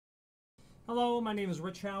Hello, my name is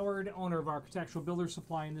Rich Howard, owner of Architectural Builder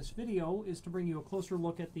Supply, and this video is to bring you a closer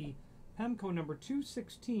look at the Pemko number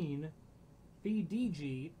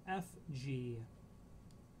 216BDGFG.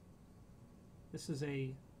 This is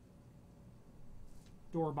a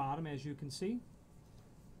door bottom, as you can see,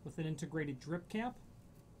 with an integrated drip cap.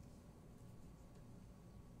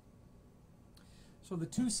 So the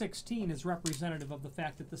 216 is representative of the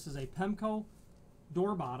fact that this is a Pemko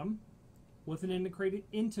door bottom with an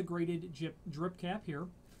integrated drip cap here,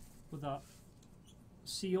 with a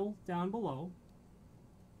seal down below.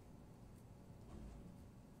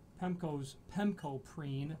 Pemko's Pemko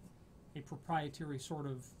Prene, a proprietary sort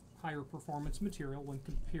of higher performance material when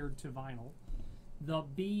compared to vinyl. The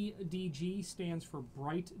BDG stands for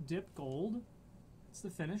bright dip gold. It's the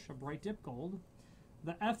finish, a bright dip gold.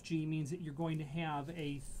 The FG means that you're going to have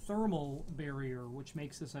a thermal barrier, which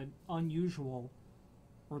makes this an unusual,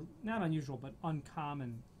 or not unusual, but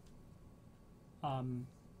uncommon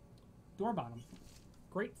door bottom.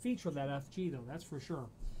 Great feature of that FG, though, that's for sure.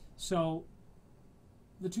 So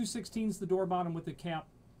the 216 is the door bottom with the cap,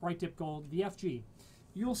 bright dip gold. The FG,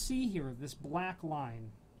 you'll see here this black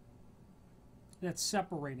line that's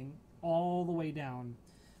separating all the way down.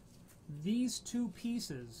 These two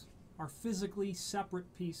pieces are physically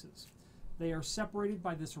separate pieces. They are separated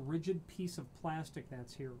by this rigid piece of plastic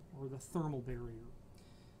that's here, or the thermal barrier.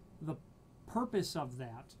 The purpose of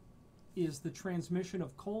that is the transmission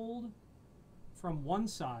of cold from one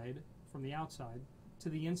side, from the outside, to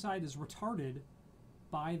the inside is retarded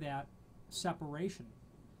by that separation.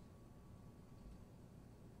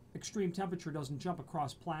 Extreme temperature doesn't jump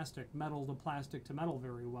across plastic, metal to metal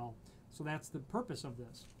very well. So that's the purpose of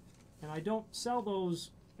this. And I don't sell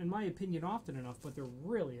those, in my opinion, often enough, but they're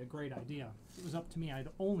really a great idea. If it was up to me, I'd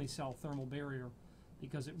only sell thermal barrier,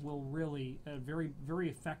 because it will really very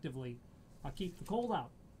effectively keep the cold out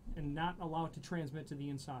and not allow it to transmit to the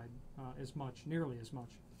inside nearly as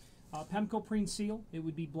much. Pemko Prene seal, it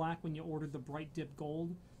would be black when you ordered the bright dip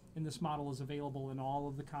gold, and this model is available in all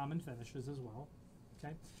of the common finishes as well.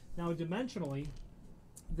 Okay. Now dimensionally,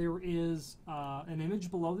 there is an image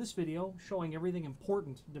below this video showing everything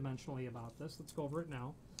important dimensionally about this. Let's go over it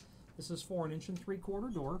now. This is for an 1 3/4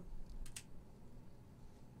 door.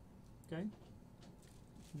 Okay.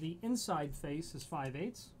 The inside face is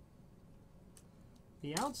 5/8.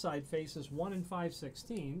 The outside face is 1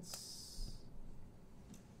 5/16.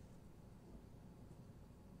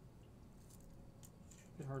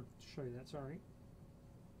 Bit hard to show you that, sorry.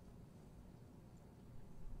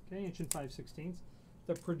 Okay, 1 5/16.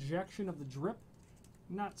 The projection of the drip,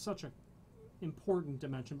 not such an important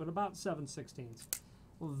dimension, but about 7/16.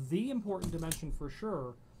 Well, the important dimension for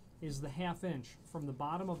sure is the 1/2 inch from the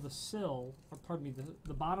bottom of the sill, or pardon me,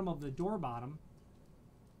 the bottom of the door bottom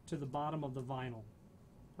to the bottom of the vinyl,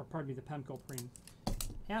 or pardon me, the Pemko Prene.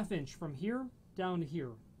 1/2 inch from here down to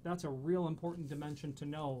here. That's a real important dimension to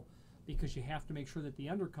know, because you have to make sure that the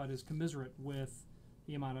undercut is commensurate with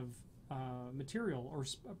the amount of material, or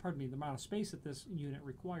pardon me, the amount of space that this unit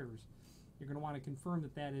requires. You're going to want to confirm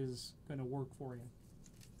that that is going to work for you.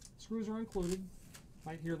 Screws are included.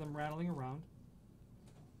 Might hear them rattling around,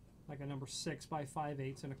 like a number 6 by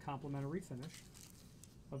 5/8 in a complementary finish.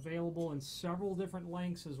 Available in several different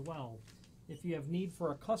lengths as well. If you have need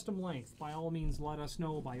for a custom length, by all means let us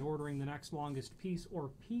know by ordering the next longest piece or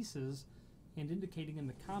pieces and indicating in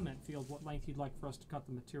the comment field what length you'd like for us to cut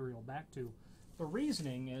the material back to. The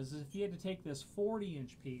reasoning is if you had to take this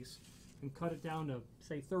 40-inch piece and cut it down to,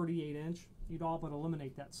 say, 38-inch, you'd all but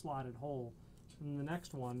eliminate that slotted hole. And the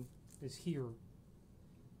next one is here.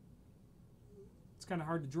 It's kind of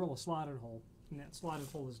hard to drill a slotted hole, and that slotted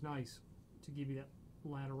hole is nice to give you that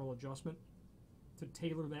lateral adjustment, to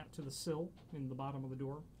tailor that to the sill in the bottom of the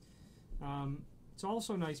door. It's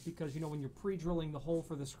also nice because, you know, when you're pre-drilling the hole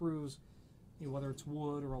for the screws, you know, whether it's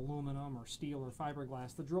wood or aluminum or steel or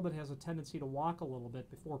fiberglass, the drill bit has a tendency to walk a little bit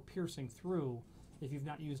before piercing through if you've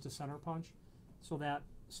not used a center punch. So that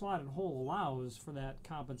slotted hole allows for that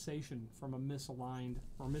compensation from a misaligned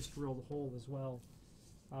or misdrilled hole as well.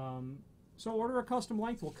 So order a custom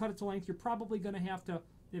length. We'll cut it to length. You're probably going to have to,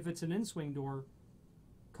 if it's an in-swing door,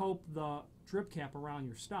 cope the drip cap around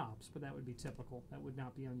your stops, but that would be typical. That would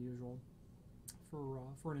not be unusual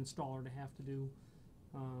for an installer to have to do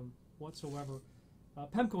whatsoever.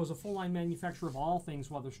 Pemko is a full-line manufacturer of all things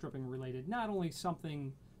weather stripping related, not only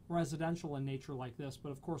something residential in nature like this,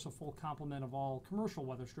 but of course a full complement of all commercial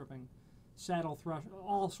weather stripping, saddle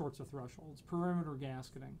all sorts of thresholds, perimeter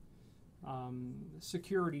gasketing,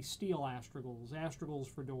 security steel astragals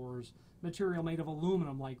for doors, material made of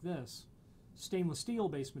aluminum like this, stainless steel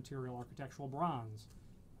based material, architectural bronze,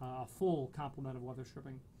 a full complement of weather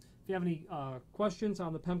stripping. If you have any questions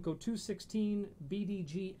on the Pemko 216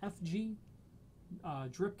 BDGFG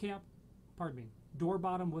drip cap, door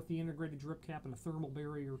bottom with the integrated drip cap and a thermal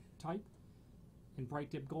barrier type in bright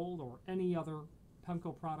dip gold, or any other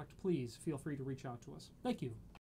Pemko product, please feel free to reach out to us. Thank you.